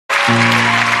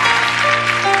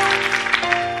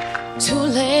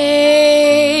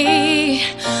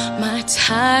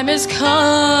has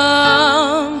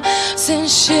come,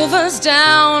 sends shivers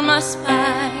down my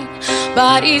spine,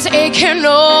 body's aching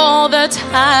all the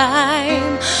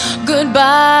time.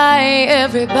 Goodbye,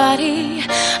 everybody,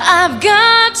 I've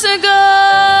got to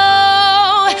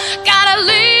go. Gotta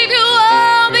leave you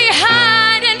all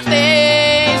behind and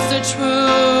face the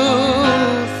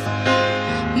truth.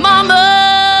 Mama,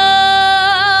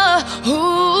 ooh,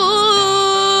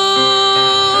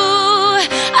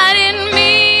 I didn't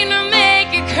mean to make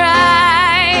you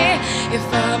cry. If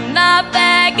I'm not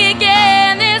back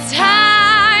again this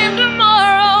time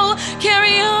tomorrow,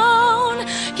 carry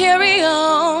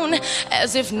on,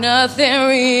 as if nothing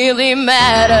really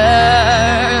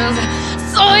matters.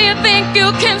 So you think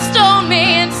you can stone me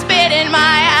and spit in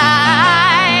my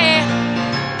eye?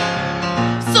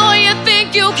 So you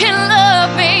think you can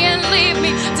love me and leave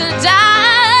me to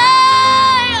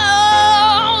die?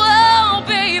 Oh,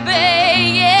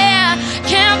 baby, yeah,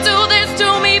 can't do this to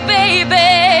me,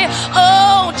 baby.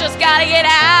 Oh, just gotta get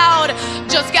out,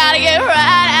 just gotta get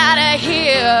right out of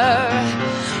here.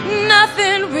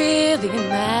 Nothing really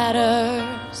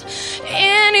matters,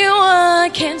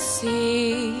 anyone can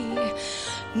see.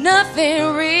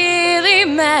 Nothing really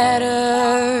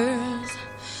matters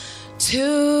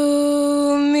to